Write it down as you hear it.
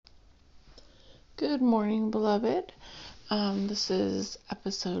Good morning, beloved. This is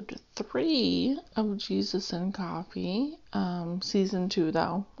episode 3 of Jesus and Coffee. Season 2,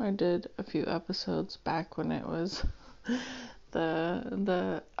 though. I did a few episodes back when it was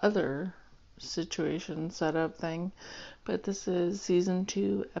the other situation setup thing. But this is season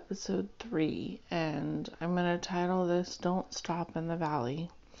 2, episode 3. And I'm going to title this Don't Stop in the Valley.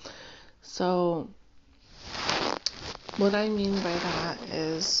 So, what I mean by that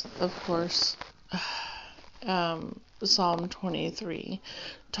is, of course, Psalm 23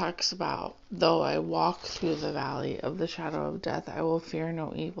 talks about, though I walk through the valley of the shadow of death, I will fear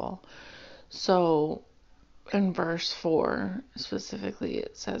no evil. So in verse 4 specifically,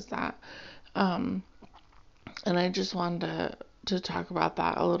 it says that. And I just wanted to talk about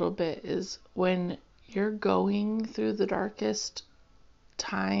that a little bit, is when you're going through the darkest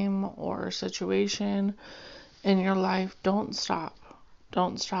time or situation in your life, don't stop.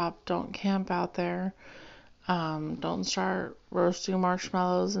 Don't camp out there. Don't start roasting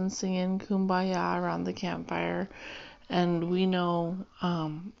marshmallows and singing Kumbaya around the campfire. And we know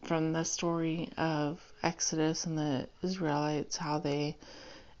from the story of Exodus and the Israelites how they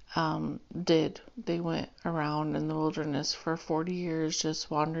did. They went around in the wilderness for 40 years just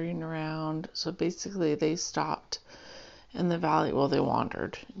wandering around. So basically they stopped in the valley. Well, they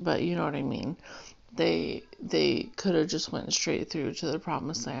wandered, but you know what I mean. They could have just went straight through to the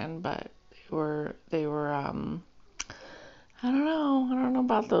promised land, but they were I don't know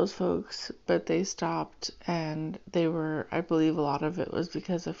about those folks, but they stopped, and I believe a lot of it was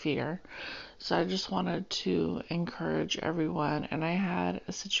because of fear. So I just wanted to encourage everyone, and I had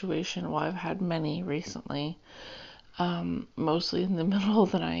a situation, well, I've had many recently, mostly in the middle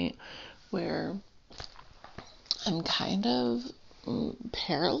of the night, where I'm kind of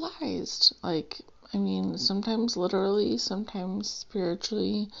paralyzed. Sometimes literally, sometimes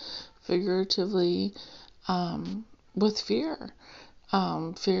spiritually, figuratively, with fear.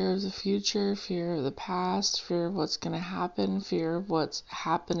 Fear of the future, fear of the past, fear of what's going to happen, fear of what's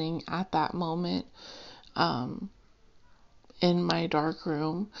happening at that moment in my dark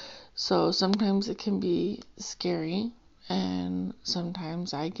room. So sometimes it can be scary, and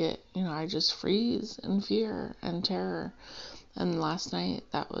sometimes I just freeze in fear and terror. And last night,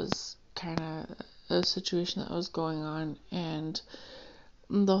 that was kind of a situation that was going on, and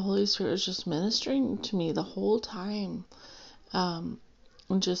the Holy Spirit was just ministering to me the whole time,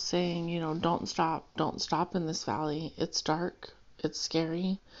 just saying, don't stop in this valley. It's dark, it's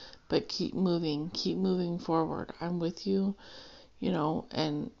scary, but keep moving forward. I'm with you,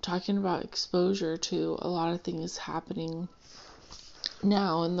 and talking about exposure to a lot of things happening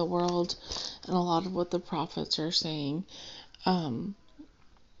now in the world, and a lot of what the prophets are saying,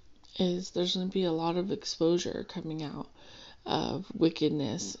 is there's going to be a lot of exposure coming out of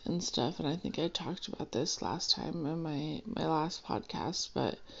wickedness and stuff. And I think I talked about this last time in my last podcast,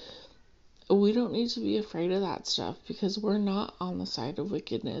 but we don't need to be afraid of that stuff, because we're not on the side of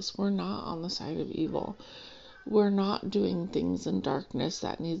wickedness. We're not on the side of evil. We're not doing things in darkness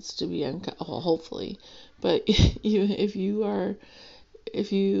that needs to be hopefully. But if you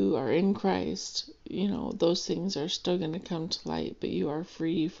are in Christ, those things are still going to come to light, but you are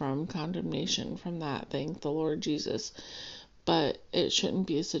free from condemnation from that. Thank the Lord Jesus. But it shouldn't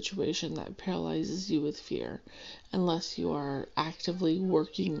be a situation that paralyzes you with fear, unless you are actively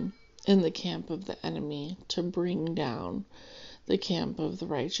working in the camp of the enemy to bring down the camp of the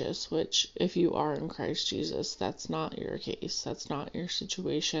righteous, which, if you are in Christ Jesus, that's not your case. That's not your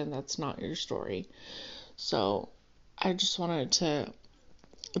situation. That's not your story. So I just wanted to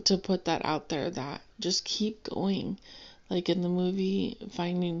put that out there, that just keep going. Like in the movie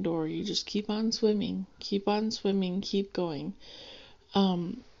Finding Dory, just keep on swimming, keep going.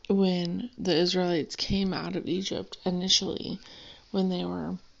 When the Israelites came out of Egypt initially, when they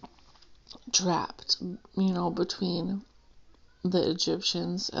were trapped, between the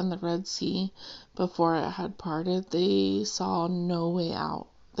Egyptians and the Red Sea before it had parted, they saw no way out.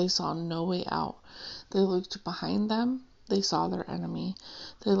 They looked behind them, they saw their enemy.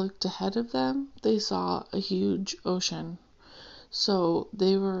 They looked ahead of them, they saw a huge ocean. So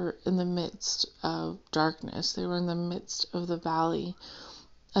they were in the midst of darkness. They were in the midst of the valley.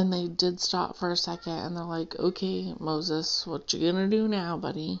 And they did stop for a second, and they're like, okay, Moses, what you gonna do now,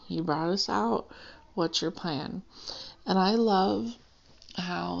 buddy? You brought us out. What's your plan? And I love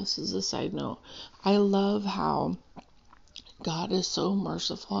how, this is a side note, I love how God is so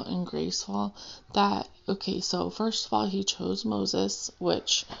merciful and graceful that, so first of all, he chose Moses,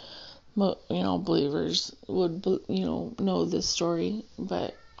 which, believers would, know this story,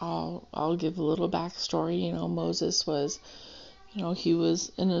 but I'll give a little backstory. Moses was, He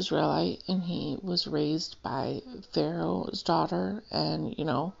was an Israelite and he was raised by Pharaoh's daughter, and,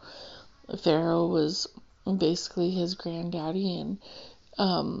 Pharaoh was basically his granddaddy,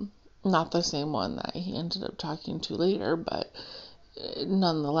 and not the same one that he ended up talking to later, but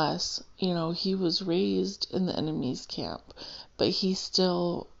nonetheless, he was raised in the enemy's camp, but he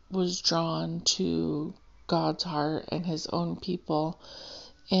still was drawn to God's heart and his own people.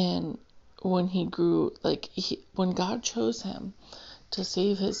 And when he grew, when God chose him to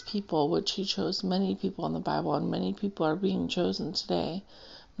save his people, which he chose many people in the Bible, and many people are being chosen today,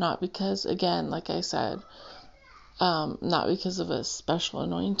 not because, again, like I said, not because of a special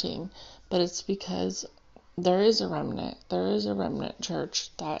anointing, but it's because there is a remnant church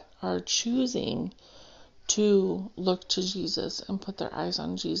that are choosing to look to Jesus and put their eyes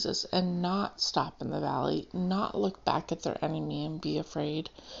on Jesus and not stop in the valley, not look back at their enemy and be afraid,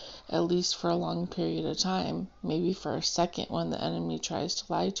 at least for a long period of time. Maybe for a second when the enemy tries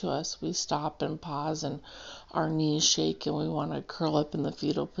to lie to us, we stop and pause and our knees shake and we want to curl up in the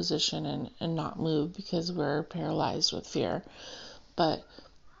fetal position and not move because we're paralyzed with fear. But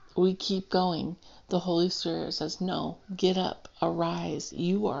we keep going. The Holy Spirit says, no, get up, arise.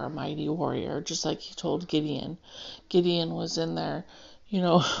 You are a mighty warrior, just like he told Gideon. Gideon was in there,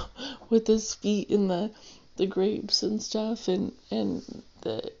 with his feet in the grapes and stuff, and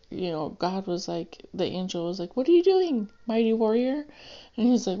the, God was like, the angel was like, what are you doing, mighty warrior? And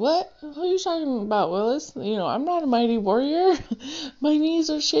he's like, what are you talking about, Willis? I'm not a mighty warrior. My knees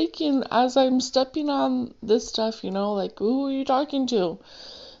are shaking as I'm stepping on this stuff, who are you talking to?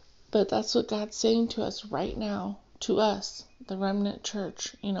 But that's what God's saying to us right now, to us, the remnant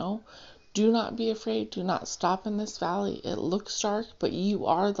church, Do not be afraid. Do not stop in this valley. It looks dark, but you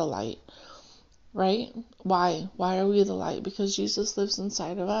are the light, right? Why? Why are we the light? Because Jesus lives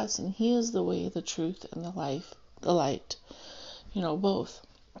inside of us, and he is the way, the truth, and the light, both.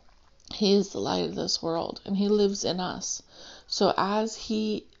 He is the light of this world, and he lives in us. So as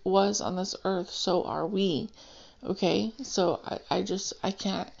he was on this earth, so are we. Okay? So I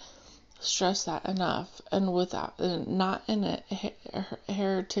can't stress that enough, and without, not in a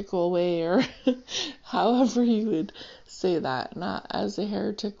heretical way, or however you would say that, not as a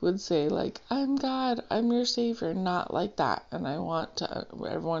heretic would say, like, I'm God, I'm your Savior, not like that. And I want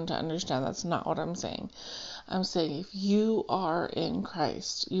everyone to understand that's not what I'm saying. I'm saying if you are in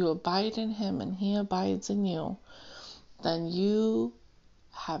Christ, you abide in him and he abides in you, then you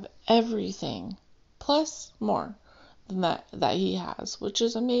have everything plus more that he has, which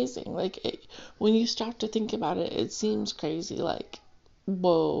is amazing. When you stop to think about it, it seems crazy, like,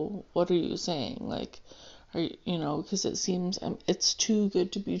 whoa, what are you saying? Because it seems it's too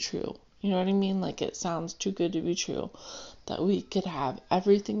good to be true. You know what I mean? It sounds too good to be true that we could have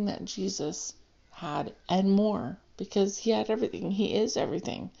everything that Jesus had and more, because he had everything. He is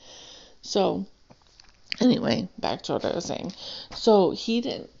everything. So anyway, back to what I was saying. So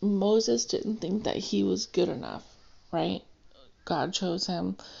Moses didn't think that he was good enough, right? God chose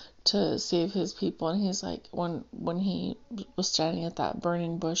him to save his people, and he's like, when he was standing at that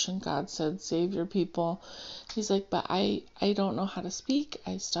burning bush and God said, save your people, he's like, but I don't know how to speak,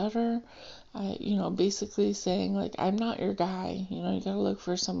 I stutter, basically saying, like, I'm not your guy, you gotta look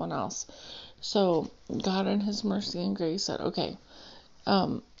for someone else. So God in his mercy and grace said, okay,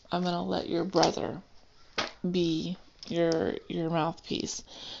 I'm gonna let your brother be your mouthpiece.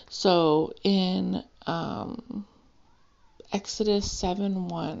 So in Exodus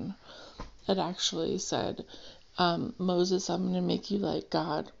 7:1, it actually said, Moses, I'm going to make you like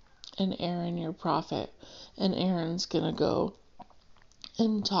God, and Aaron your prophet. And Aaron's going to go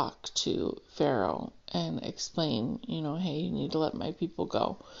and talk to Pharaoh and explain, hey, you need to let my people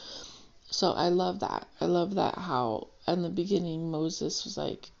go. So I love that. I love that how in the beginning Moses was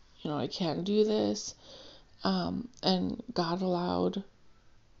like, I can't do this. And God allowed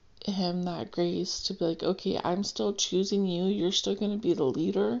him that grace to be like, okay, I'm still choosing you. You're still going to be the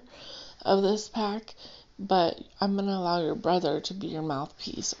leader of this pack, but I'm going to allow your brother to be your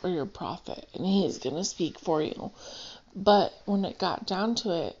mouthpiece or your prophet, and he's going to speak for you. But when it got down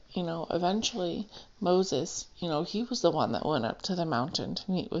to it, eventually Moses, he was the one that went up to the mountain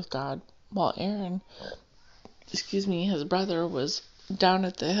to meet with God, while Aaron, his brother, was down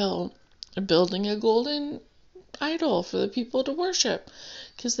at the hill building a golden idol for the people to worship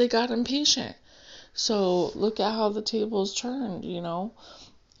because they got impatient. So look at how the tables turned,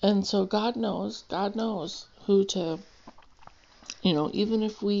 And so God knows who to, even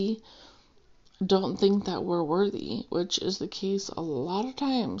if we don't think that we're worthy, which is the case a lot of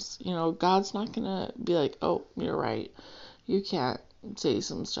times, God's not going to be like, oh, you're right, you can't, say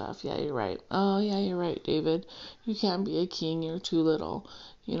some stuff. Yeah, you're right. Oh, yeah, you're right, David. You can't be a king. You're too little.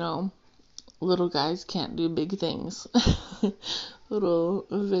 You know, little guys can't do big things. Little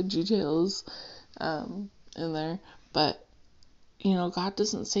Veggie Tales in there. But, you know, God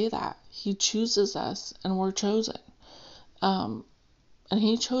doesn't say that. He chooses us, and we're chosen. And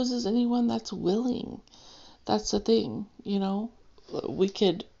He chooses anyone that's willing. That's the thing, you know. We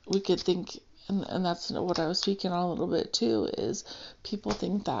could think, and that's what I was speaking on a little bit too, is people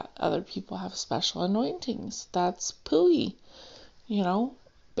think that other people have special anointings. That's pooey, you know.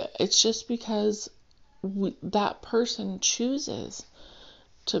 But it's just because that person chooses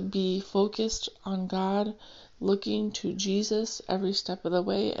to be focused on God, looking to Jesus every step of the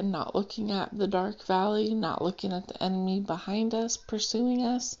way, and not looking at the dark valley, not looking at the enemy behind us pursuing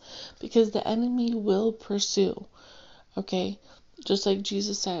us, because the enemy will pursue. Okay, just like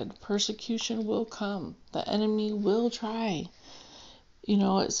Jesus said, persecution will come. The enemy will try. You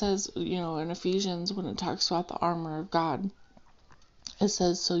know, it says, you know, in Ephesians, when it talks about the armor of God, it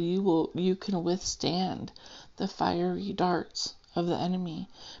says, so you can withstand the fiery darts of the enemy,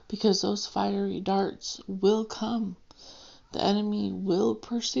 because those fiery darts will come. The enemy will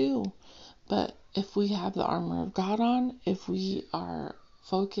pursue. But if we have the armor of God on, if we are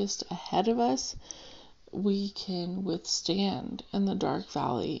focused ahead of us, we can withstand in the dark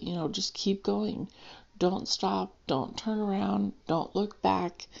valley. You know, just keep going. Don't stop. Don't turn around. Don't look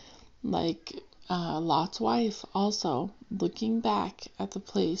back. Like Lot's wife, also looking back at the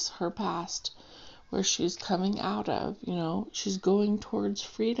place, her past, where she's coming out of. You know, she's going towards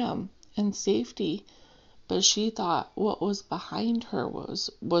freedom and safety, but she thought what was behind her was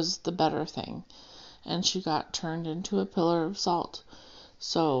the better thing, and she got turned into a pillar of salt.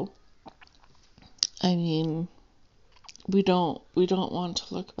 So, I mean, we don't want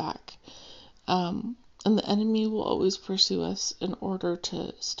to look back. And the enemy will always pursue us in order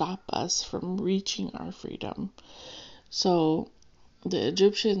to stop us from reaching our freedom. So the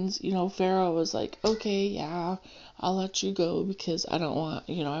Egyptians, you know, Pharaoh was like, okay, yeah, I'll let you go because I don't want,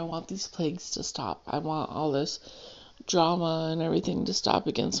 you know, I want these plagues to stop. I want all this drama and everything to stop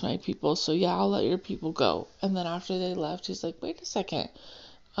against my people. So yeah, I'll let your people go. And then after they left, he's like, wait a second.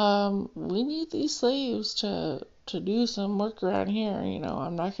 We need these slaves to do some work around here. You know,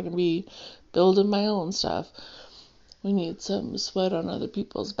 I'm not going to be building my own stuff. We need some sweat on other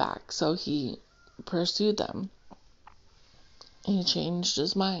people's back. So he pursued them. He changed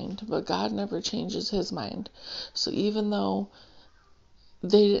his mind, but God never changes his mind. So even though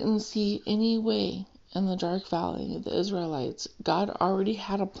they didn't see any way in the dark valley, the Israelites, God already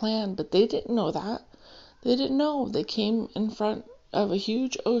had a plan, but they didn't know that. They didn't know. They came in front of a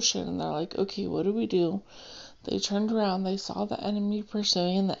huge ocean, and they're like, okay, what do we do? They turned around, they saw the enemy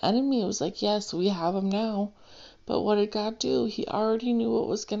pursuing, and the enemy was like, yes, we have him now. But what did God do? He already knew what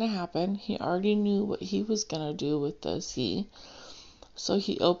was going to happen. He already knew what he was going to do with the sea. So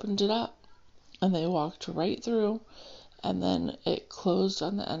he opened it up, and they walked right through, and then it closed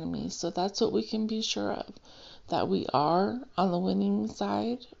on the enemy. So that's what we can be sure of, that we are on the winning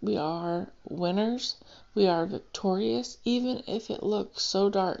side. We are winners. We are victorious. Even if it looks so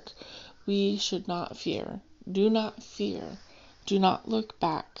dark, we should not fear. Do not fear. Do not look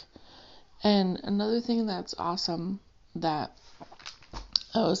back. And another thing that's awesome that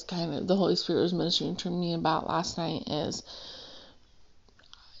the Holy Spirit was ministering to me about last night is,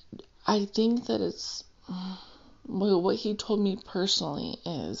 I think that it's, what he told me personally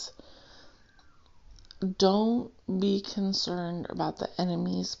is, don't be concerned about the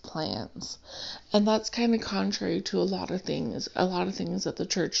enemy's plans. And that's kind of contrary to a lot of things that the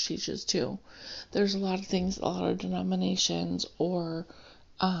church teaches too. There's a lot of things, a lot of denominations or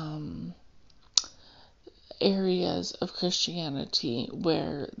areas of Christianity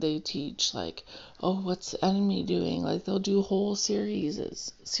where they teach like, oh, what's the enemy doing? Like they'll do whole series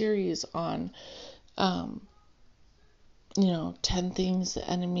on 10 things the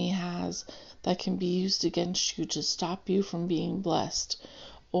enemy has that can be used against you to stop you from being blessed,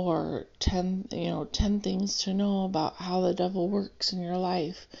 or 10 things to know about how the devil works in your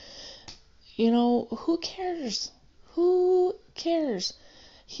life. Who cares? Who cares?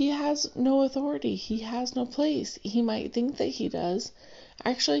 He has no authority. He has no place. He might think that he does.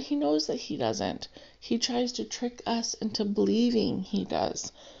 Actually, he knows that he doesn't. He tries to trick us into believing he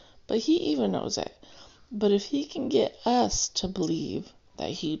does. But he even knows it. But if he can get us to believe that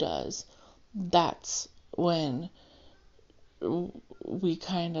he does, that's when we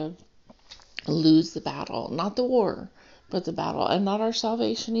kind of lose the battle. Not the war, but the battle. And not our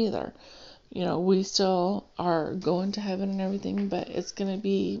salvation either. We still are going to heaven and everything, but it's going to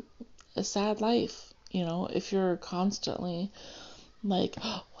be a sad life, if you're constantly Like,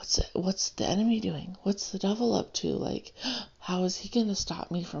 what's the enemy doing? What's the devil up to? Like, how is he going to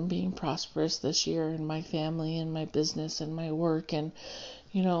stop me from being prosperous this year in my family and my business and my work? And,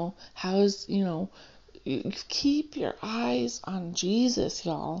 how is, you keep your eyes on Jesus,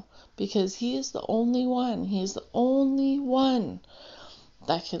 y'all, because he is the only one. He is the only one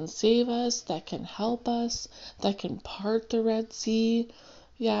that can save us, that can help us, that can part the Red Sea.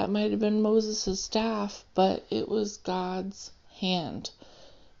 Yeah, it might have been Moses' staff, but it was God's hand.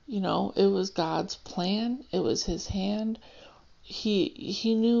 It was God's plan. It was his hand.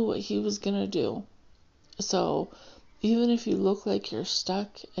 He knew what he was going to do. So even if you look like you're stuck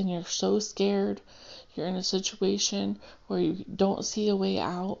and you're so scared, you're in a situation where you don't see a way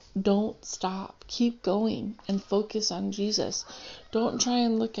out, don't stop. Keep going and focus on Jesus. Don't try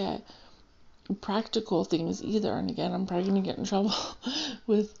and look at practical things either. And again, I'm probably going to get in trouble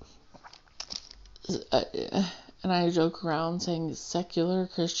with, and I joke around saying secular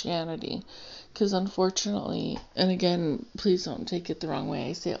Christianity, because unfortunately, and again, please don't take it the wrong way,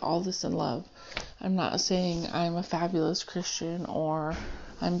 I say all this in love. I'm not saying I'm a fabulous Christian or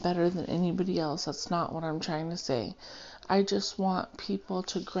I'm better than anybody else. That's not what I'm trying to say. I just want people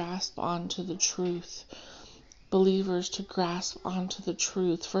to grasp onto the truth. Believers to grasp onto the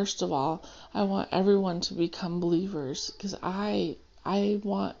truth. First of all, I want everyone to become believers, because I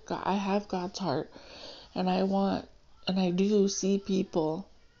have God's heart, and I do see people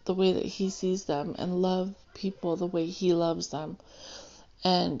the way that he sees them and love people the way he loves them.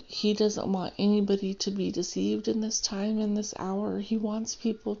 And he doesn't want anybody to be deceived in this time, in this hour. He wants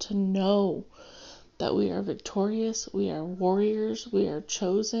people to know that we are victorious, we are warriors, we are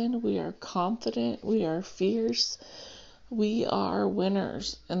chosen, we are confident, we are fierce. We are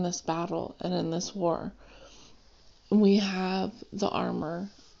winners in this battle and in this war. We have the armor,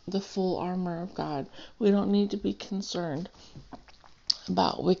 the full armor of God. We don't need to be concerned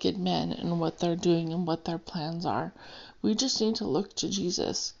about wicked men and what they're doing and what their plans are. We just need to look to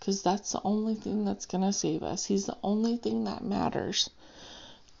Jesus, because that's the only thing that's going to save us. He's the only thing that matters,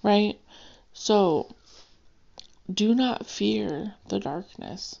 right? So do not fear the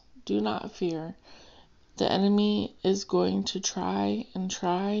darkness. Do not fear. The enemy is going to try and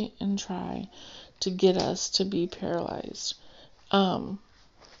try and try to get us to be paralyzed. But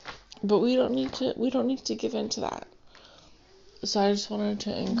we don't need to give in to that. So I just wanted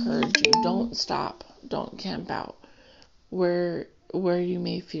to encourage you, don't stop, don't camp out where you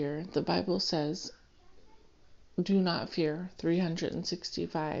may fear. The Bible says, do not fear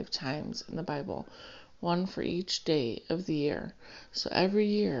 365 times in the Bible, one for each day of the year. So every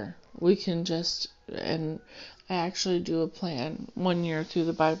year we can and I actually do a plan 1 year through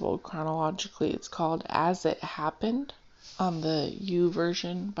the Bible chronologically. It's called As It Happened on the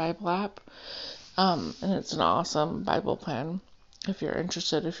YouVersion Bible app. And it's an awesome Bible plan if you're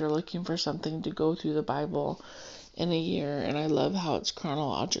interested, if you're looking for something to go through the Bible in a year. And I love how it's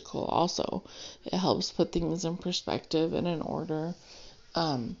chronological also. It helps put things in perspective and in order.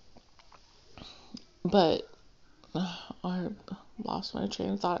 But I lost my train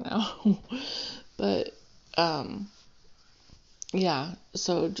of thought now. But yeah,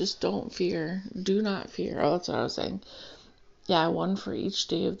 so just don't fear. Do not fear. Oh, that's what I was saying. Yeah, one for each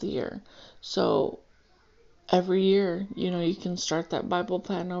day of the year. So every year, you can start that Bible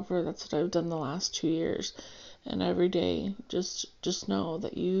plan over. That's what I've done the last 2 years. And every day, just know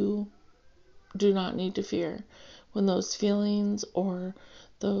that you do not need to fear. When those feelings or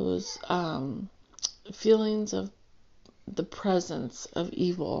those feelings of the presence of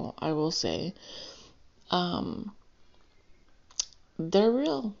evil, I will say, they're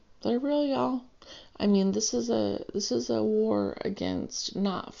real. They're real, y'all. I mean, this is a war against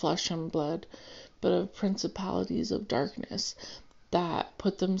not flesh and blood, but of principalities of darkness that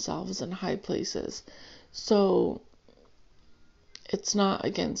put themselves in high places. So it's not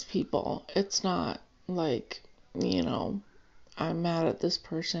against people. It's not like, I'm mad at this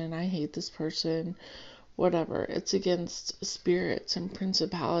person, I hate this person, whatever. It's against spirits and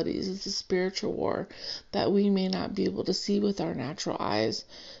principalities. It's a spiritual war that we may not be able to see with our natural eyes.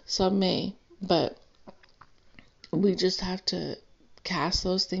 Some may, but we just have to cast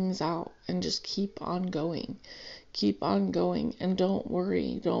those things out and just keep on going. Keep on going, and don't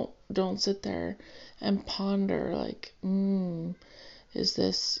worry. Don't sit there and ponder like, is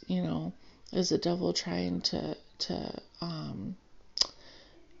this, is the devil trying to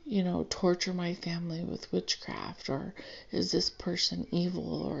torture my family with witchcraft, or is this person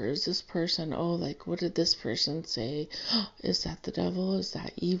evil, or is this person, what did this person say? Is that the devil? Is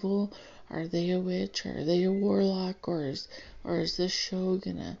that evil? Are they a witch? Are they a warlock? Or is this show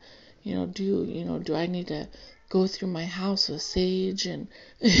gonna, do I need to go through my house with sage and,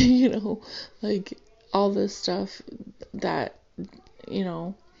 you know, like all this stuff that, you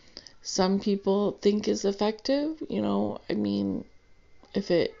know, some people think is effective, you know. I mean, if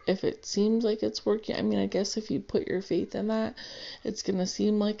it seems like it's working, I mean, I guess if you put your faith in that, it's gonna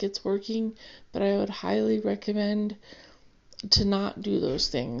seem like it's working, but I would highly recommend to not do those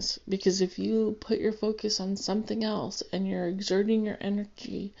things, because if you put your focus on something else and you're exerting your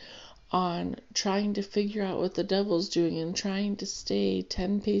energy on trying to figure out what the devil's doing and trying to stay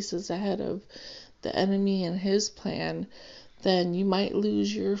 10 paces ahead of the enemy and his plan, then you might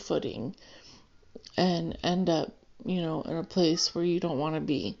lose your footing and end up, you know, in a place where you don't want to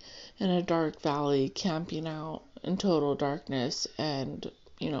be, in a dark valley, camping out in total darkness and,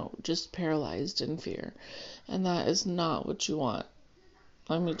 you know, just paralyzed in fear. And that is not what you want.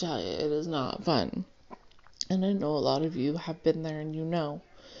 Let me tell you, it is not fun. And I know a lot of you have been there and you know.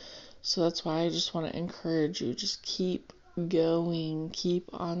 So that's why I just want to encourage you, just keep going, keep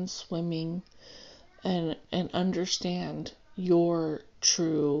on swimming, and understand your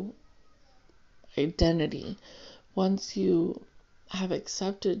true identity. Once you have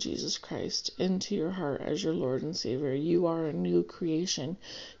accepted Jesus Christ into your heart as your Lord and Savior, you are a new creation.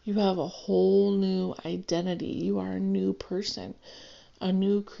 You have a whole new identity. You are a new person, a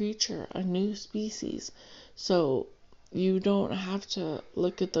new creature, a new species. So you don't have to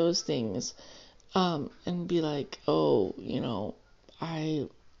look at those things and be like, oh, you know, I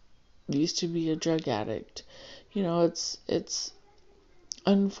used to be a drug addict. You know, it's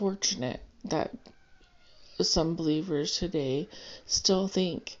unfortunate that some believers today still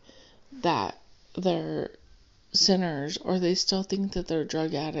think that they're sinners, or they still think that they're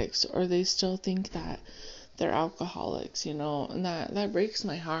drug addicts, or they still think that they're alcoholics, you know, and that breaks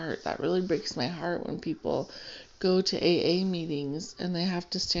my heart. That really breaks my heart when people go to AA meetings and they have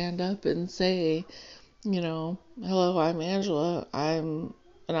to stand up and say, you know, hello, I'm Angela, I'm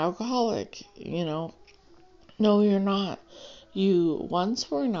an alcoholic, you know. No, you're not. You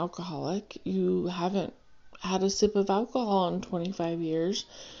once were an alcoholic. You haven't had a sip of alcohol in 25 years.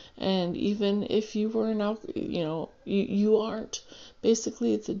 And even if you were an you know, you aren't.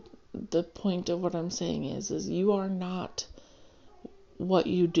 Basically, the point of what I'm saying is you are not what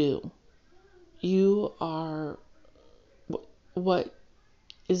you do. You are what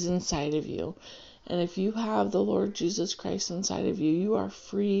is inside of you. And if you have the Lord Jesus Christ inside of you, you are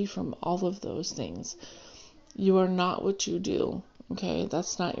free from all of those things. You are not what you do. Okay,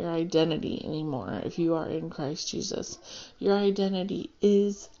 that's not your identity anymore. If you are in Christ Jesus, your identity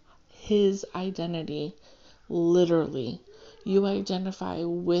is His identity. Literally, you identify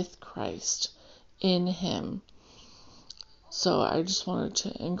with Christ in Him. So I just wanted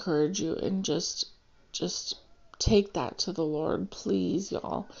to encourage you and just take that to the Lord, please,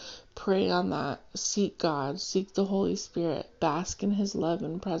 y'all. Pray on that. Seek God. Seek the Holy Spirit. Bask in His love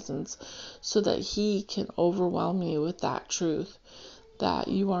and presence so that He can overwhelm you with that truth, that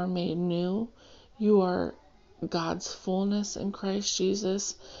you are made new. You are God's fullness in Christ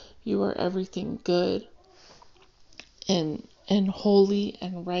Jesus. You are everything good and holy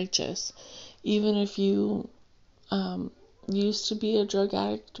and righteous. Even if you used to be a drug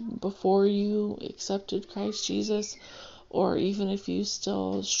addict before you accepted Christ Jesus, or even if you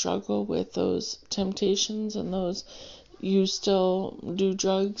still struggle with those temptations and those, you still do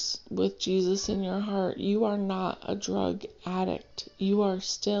drugs with Jesus in your heart, you are not a drug addict. You are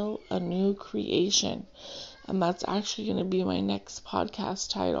still a new creation. And that's actually going to be my next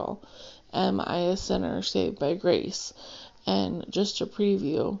podcast title. Am I a sinner saved by grace? And just a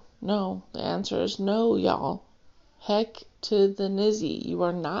preview, no. The answer is no, y'all. Heck to the nizzy. You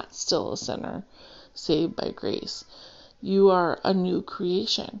are not still a sinner saved by grace. You are a new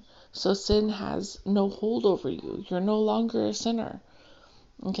creation. So sin has no hold over you. You're no longer a sinner.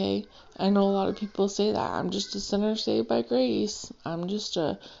 Okay? I know a lot of people say that. I'm just a sinner saved by grace. I'm just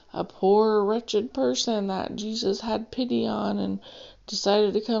a poor, wretched person that Jesus had pity on and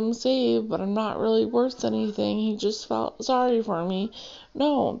decided to come save, but I'm not really worth anything. He just felt sorry for me.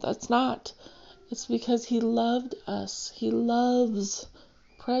 No, that's not. It's because He loved us. He loves,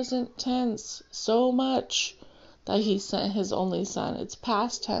 present tense, so much that He sent His only Son. It's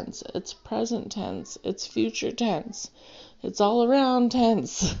past tense, it's present tense, it's future tense, it's all around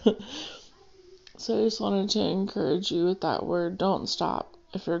tense. So I just wanted to encourage you with that word. Don't stop.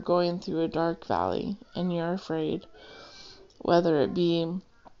 If you're going through a dark valley and you're afraid, whether it be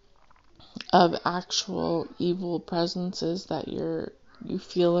of actual evil presences that you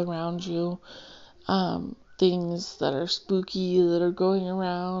feel around you, things that are spooky that are going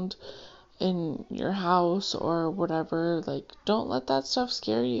around in your house or whatever, like, don't let that stuff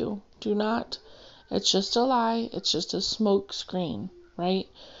scare you. Do not It's just a lie. It's just a smoke screen, right?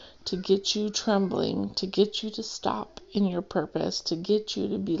 To get you trembling, to get you to stop in your purpose, to get you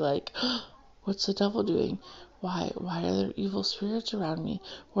to be like, oh, what's the devil doing? Why are there evil spirits around me?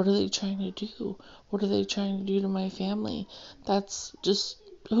 What are they trying to do? What are they trying to do to my family? That's just,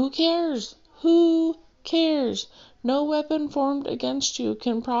 who cares? Who cares? No weapon formed against you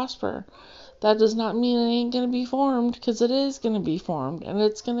can prosper. That does not mean it ain't going to be formed, because it is going to be formed, and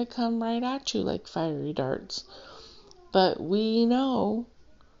it's going to come right at you like fiery darts. But we know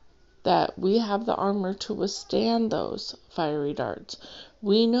that we have the armor to withstand those fiery darts.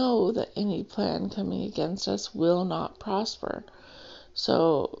 We know that any plan coming against us will not prosper.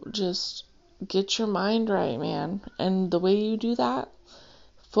 So just get your mind right, man. And the way you do that,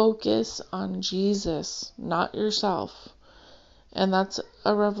 focus on Jesus, not yourself. And that's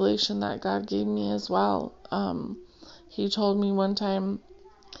a revelation that God gave me as well. He told me one time,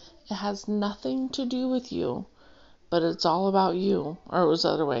 it has nothing to do with you, but it's all about you. Or it was the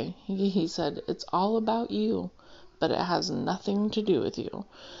other way. He said, it's all about you, but it has nothing to do with you.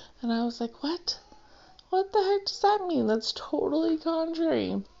 And I was like, what? What the heck does that mean? That's totally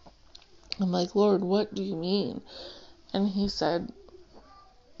contrary. I'm like, Lord, what do you mean? And he said,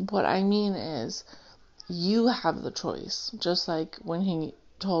 what I mean is, you have the choice. Just like when he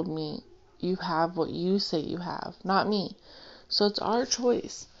told me, you have what you say you have, not me. So it's our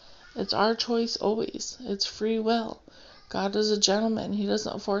choice. It's our choice always. It's free will. God is a gentleman. He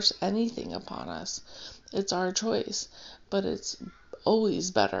doesn't force anything upon us. It's our choice. But it's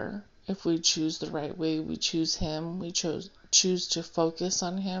always better if we choose the right way. We choose him. We choose to focus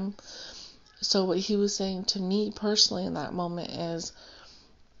on him. So what he was saying to me personally in that moment is,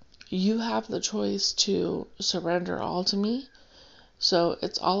 you have the choice to surrender all to me. So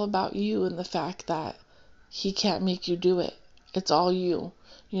it's all about you and the fact that he can't make you do it. It's all you.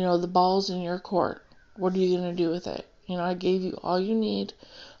 You know, the ball's in your court. What are you going to do with it? You know, I gave you all you need,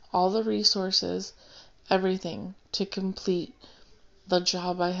 all the resources, everything to complete the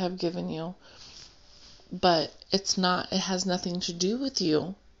job I have given you. But it has nothing to do with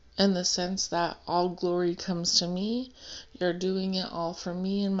you, in the sense that all glory comes to me. You're doing it all for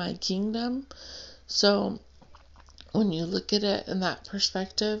me and my kingdom. So when you look at it in that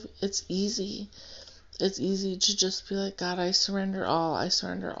perspective, it's easy. It's easy to just be like, God, I surrender all. I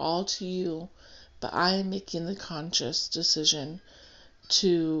surrender all to you. But I am making the conscious decision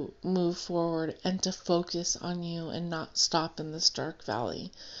to move forward and to focus on you and not stop in this dark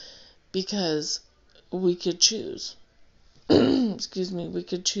valley. Because we could choose. Excuse me. We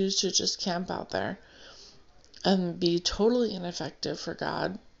could choose to just camp out there and be totally ineffective for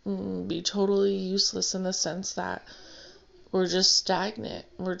God. Be totally useless in the sense that we're just stagnant.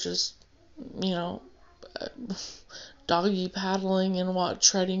 We're just, doggy paddling and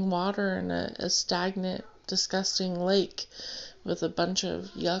treading water in a stagnant, disgusting lake with a bunch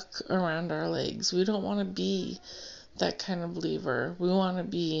of yuck around our legs. We don't want to be that kind of believer. We want to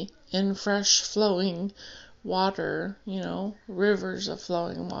be in fresh flowing water, rivers of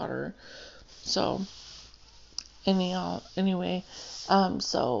flowing water. So anyway,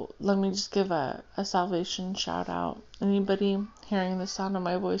 so let me just give a salvation shout out. Anybody hearing the sound of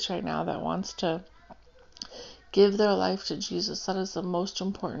my voice right now that wants to give their life to Jesus, that is the most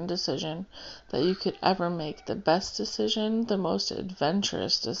important decision that you could ever make. The best decision, the most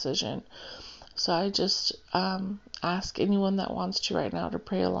adventurous decision. So I just ask anyone that wants to right now to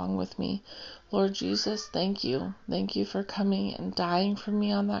pray along with me. Lord Jesus, thank you. Thank you for coming and dying for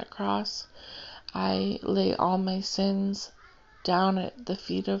me on that cross. I lay all my sins down at the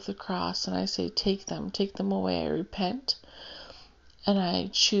feet of the cross, and I say, take them away. I repent, and I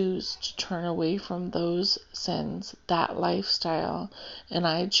choose to turn away from those sins, that lifestyle, and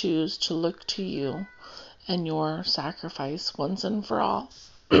I choose to look to you and your sacrifice once and for all.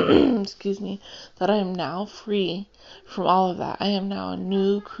 Excuse me, that I am now free from all of that. I am now a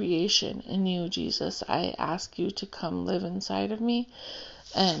new creation in you, Jesus. I ask you to come live inside of me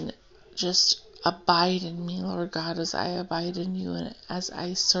and just abide in me, Lord God, as I abide in you and as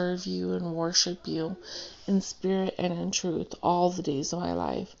I serve you and worship you in spirit and in truth all the days of my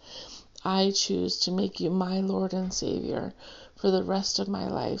life. I choose to make you my Lord and Savior for the rest of my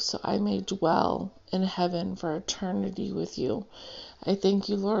life, so I may dwell in heaven for eternity with you. I thank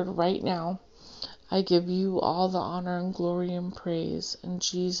you, Lord, right now. I give you all the honor and glory and praise in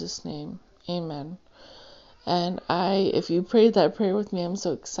Jesus' name. Amen. And if you prayed that prayer with me, I'm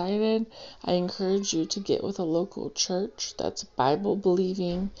so excited. I encourage you to get with a local church that's Bible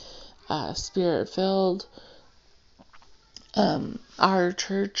believing, spirit filled. Our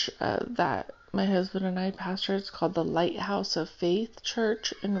church that my husband and I pastor. It's called the Lighthouse of Faith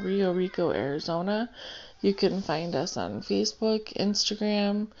Church in Rio Rico, Arizona. You can find us on Facebook,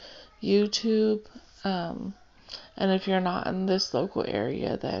 Instagram, YouTube. And if you're not in this local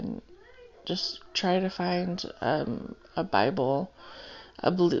area, then just try to find a Bible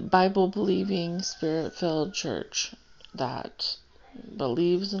believing, spirit filled church that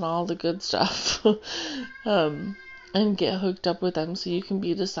believes in all the good stuff. And get hooked up with them so you can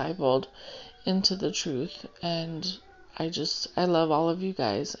be discipled into the truth. And I love all of you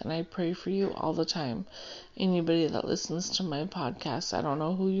guys, and I pray for you all the time. Anybody that listens to my podcast, I don't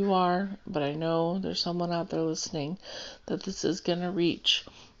know who you are, but I know there's someone out there listening that this is going to reach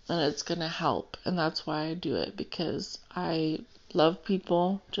and it's going to help. And that's why I do it, because I love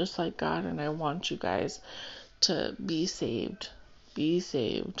people just like God, and I want you guys to be saved. Be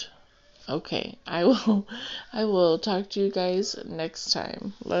saved. Okay, I will talk to you guys next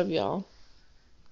time. Love y'all.